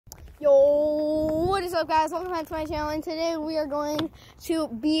Yo, what is up, guys? Welcome back to my channel, and today we are going to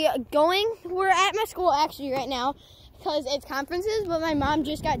be we're at my school actually right now because it's conferences, but my mom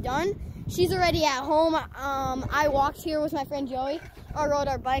just got done. She's already at home. I walked here with my friend Joey, or rode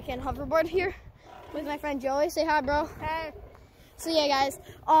our bike and hoverboard here with my friend Joey. Say hi, bro. Hey. So yeah, guys,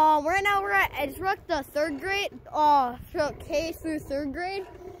 right now we're at Edgebrook, the third grade, K through third grade,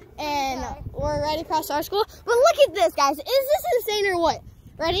 and we're right across our school. But look at this, guys. Is this insane or what?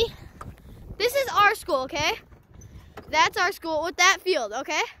 Ready? This is our school, okay? That's our school with that field,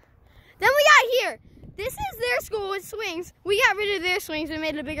 okay? Then we got here. This is their school with swings. We got rid of their swings and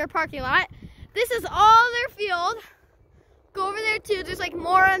made a bigger parking lot. This is all their field. Go over there too. There's like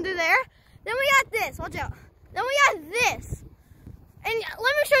more under there. Then we got this. Watch out. Then we got this. And let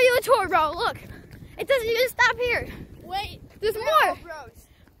me show you a tour, bro. Look. It doesn't even stop here. Wait. There's more.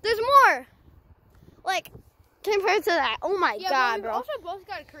 There's more. Like, compared to that. Oh my God, bro. Also both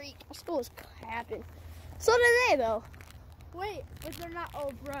got a creek. Our school is clapping. So do they, though. Wait, but they're not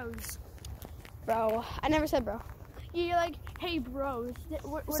all bros. Bro, I never said bro. You're like, hey bros.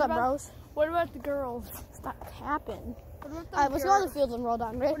 What's up, bros? What about the girls? Stop capping. What about All right, let's go on the field and roll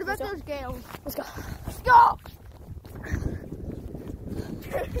down. Ready? What about those gals? Let's go. Let's go!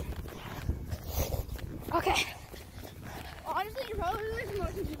 Okay. Honestly, you're probably like the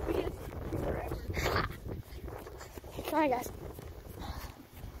most stupidest forever. Come on, guys.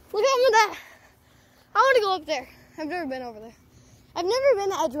 Look at that. I want to go up there. I've never been over there. I've never been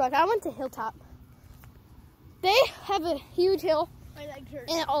to Edgebrook. I went to Hilltop. They have a huge hill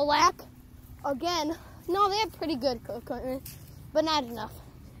and a lack. Again, no, they have pretty good equipment, but not enough.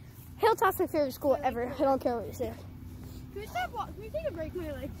 Hilltop's my favorite school ever. I don't care what you say. Can we take a break when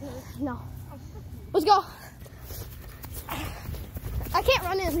I like this? No. Let's go. I can't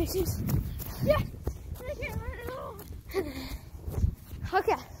run in these shoes. Yeah. I can't run at all.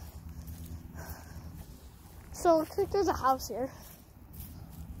 Okay. So looks like there's a house here.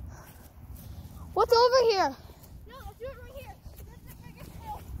 What's over here? No, let's do it right here. That's the biggest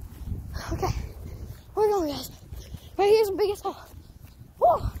hill. Okay. Where are we going, guys? Right here's the biggest hole.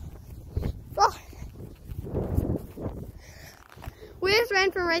 Whoa. Oh. We just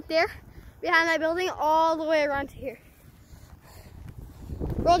ran from right there, behind that building, all the way around to here.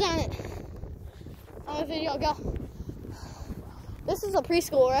 Roll down it. On the video, go. This is a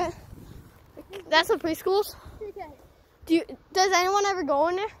preschool, right? That's a preschool? Okay. Does anyone ever go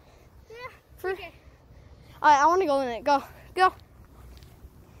in there? Yeah. Okay. Alright, I want to go in it. Go. Go.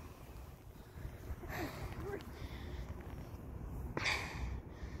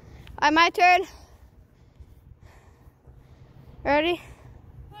 Alright, my turn. Ready?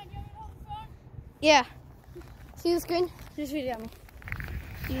 Come on, you want me to hold the phone? Yeah. See the screen? Just video me.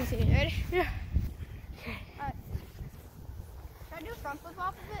 You can see it. Ready? Yeah. Okay. Alright. Can I do a front flip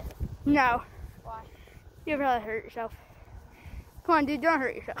off of it? No. Why? You'll probably hurt yourself. Come on, dude. Don't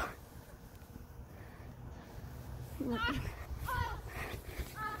hurt yourself.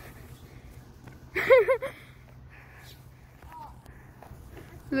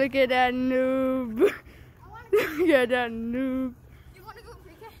 Look at that noob. Look at that noob. You want to go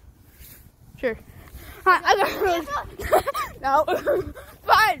pre-K? Sure. I got no.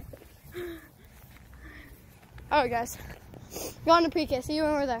 Fine. Alright, guys. Going to pre-K. See you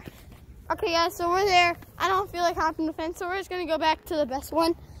when we're there. Okay, guys. So we're there. I don't feel like hopping the fence, so we're just gonna go back to the best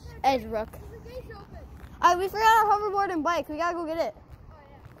one, Edgebrook. Alright, we forgot our hoverboard and bike. We gotta go get it. Oh,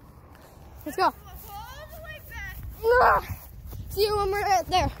 yeah. Let's go. All the way back. See you when we're right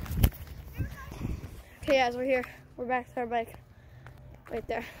there. Okay, guys, we're here. We're back to our bike. Right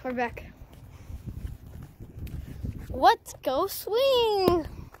there. We're back. Let's go swing.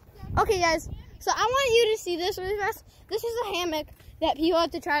 Okay, guys. So I want you to see this really fast. This is a hammock that people have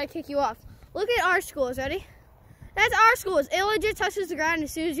to try to kick you off. Look at our schools. Ready? That's our schools. It legit touches the ground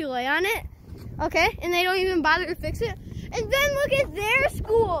as soon as you lay on it. Okay? And they don't even bother to fix it. And then look at their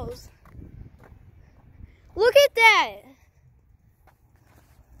schools. Look at that.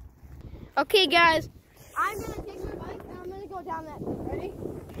 Okay, guys. I'm going to take my bike and I'm going to go down that thing. Ready?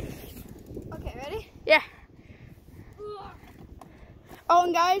 Okay, ready? Yeah. Oh,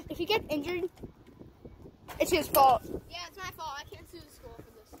 and guys, if he gets injured, it's his fault. Yeah, it's my fault. I can't sue the school for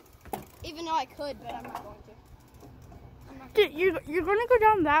this. Even though I could, but I'm not going to. Dude, you're going to go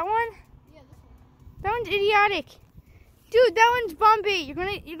down that one? Yeah, this one. That one's idiotic. Dude, that one's bumpy. You're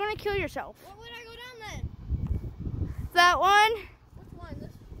gonna kill yourself. What would I go down then? That one. Which one?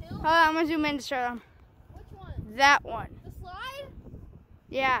 This hill? Hold on, I'm gonna zoom in to show them. Which one? That one. The slide?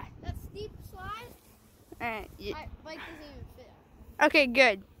 Yeah. That steep slide? Alright. Yeah. My bike doesn't even fit. Okay,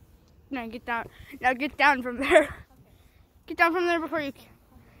 good. Now get down. Now get down from there. Okay. Get down from there before you.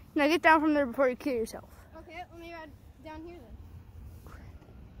 Now get down from there before you kill yourself. Okay, let me ride down here then.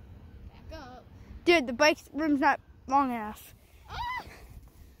 Back up. Dude, the bike room's not long enough. Ah!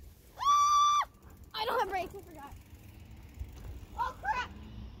 Ah! I don't have brakes, I forgot. Oh crap!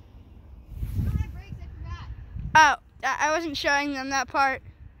 I don't have brakes, I forgot. Oh, I wasn't showing them that part.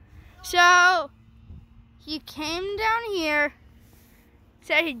 So, he came down here,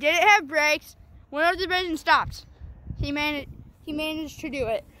 said he didn't have brakes, went over the bridge and stopped. He managed to do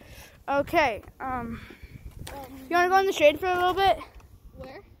it. Okay, you want to go in the shade for a little bit?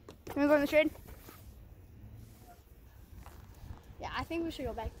 Where? You want to go in the shade? Yeah, I think we should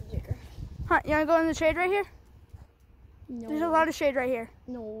go back to Jigger. Huh, you want to go in the shade right here? No. There's a lot of shade right here.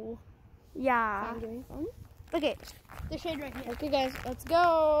 No. Yeah. I'm doing fun. Okay. The shade right here. Okay, guys, let's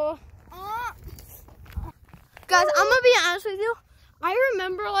go. Guys, I'm gonna be honest with you. I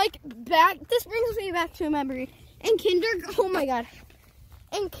remember this brings me back to a memory. In kindergarten,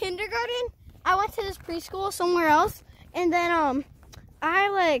 I went to this preschool somewhere else, and then how do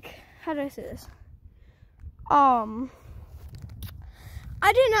I say this? I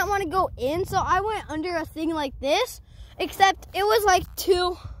did not want to go in, so I went under a thing like this, except it was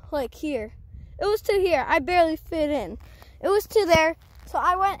here. It was to here. I barely fit in. It was to there, so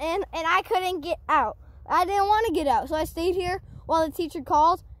I went in, and I couldn't get out. I didn't want to get out, so I stayed here while the teacher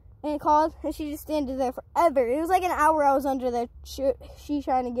called, and she just standed there forever. It was like an hour I was under there, she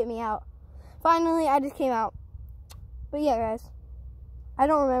trying to get me out. Finally, I just came out. But yeah, guys, I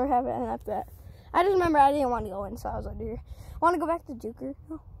don't remember having it after that. I just remember I didn't want to go in, so I was under here. Want to go back to Duker?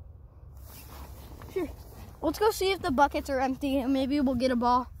 No. Sure. Let's go see if the buckets are empty, and maybe we'll get a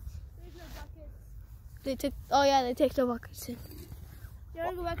ball. There's no buckets. They took the buckets in. You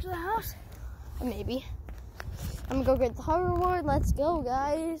want to go back to the house? Maybe. I'm gonna go get the hoverboard. Let's go,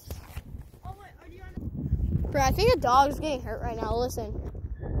 guys. Oh, wait, are you on Bro, I think a dog's getting hurt right now. Listen.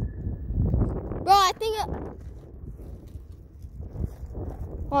 Bro, I think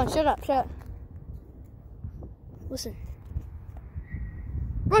Hold on, shut up. Listen.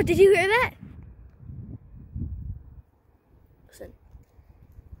 Bro, did you hear that? Listen.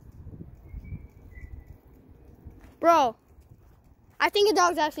 Bro, I think a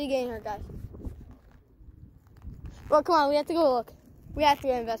dog's actually getting hurt, guys. Bro, come on, we have to go look. We have to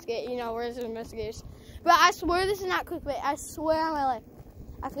go investigate. You know, we're just investigators. But I swear this is not clickbait. I swear on my life.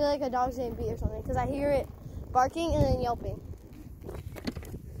 I feel like a dog's getting beat or something because I hear it barking and then yelping.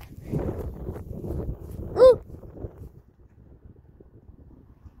 Ooh!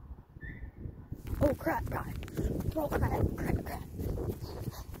 Oh, crap. Bro, crap. What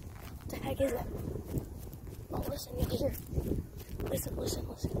the heck is that? Oh, listen, you hear. Listen.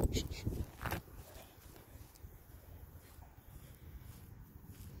 Shh.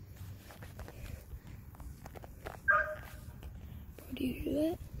 Do you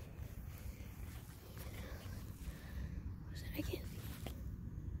hear that? Listen, I can't see.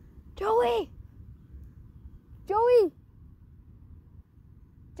 Joey!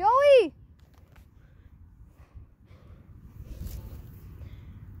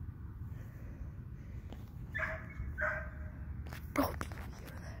 Bro, do you hear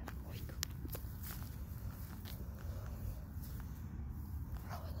that?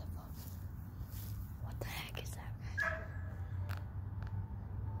 What the heck is that, guys?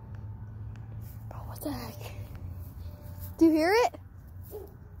 Bro, what the heck? Do you hear it?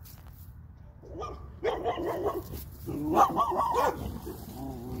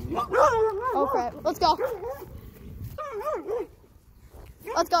 Oh crap, let's go.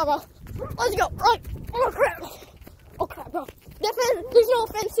 Let's go, bro. Let's go. Right. Oh crap, bro. There's no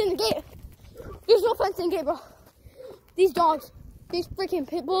fence in the gate. There's no fence in the gate, bro. These dogs, these freaking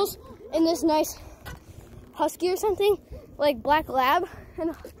pit bulls, and this nice husky or something, like black lab,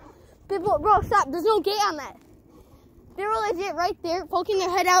 and pit bull. Bro, stop. There's no gate on that. They were legit right there, poking their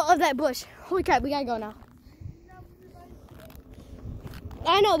head out of that bush. Holy crap, we gotta go now.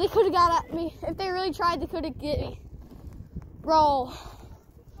 I know, they could have got at me. If they really tried, they could have get me. Bro.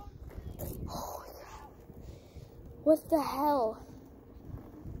 Holy crap. What the hell?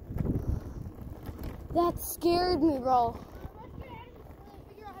 That scared me, bro.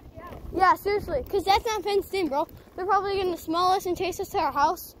 Yeah, seriously, because that's not fenced in, bro. They're probably going to smell us and chase us to our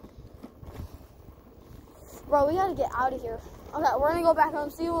house. Bro, we got to get out of here. Okay, we're going to go back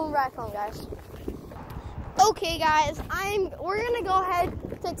home. See you when we're back home, guys. Okay, guys, we're going to go head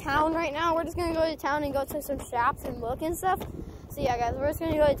to town right now. We're just going to go to town and go to some shops and look and stuff. So, yeah, guys, we're just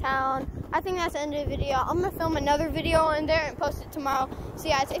going to go to town. I think that's the end of the video. I'm going to film another video in there and post it tomorrow. So,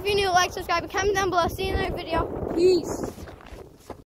 yeah, if you're new, like, subscribe, and comment down below. See you in the next video. Peace.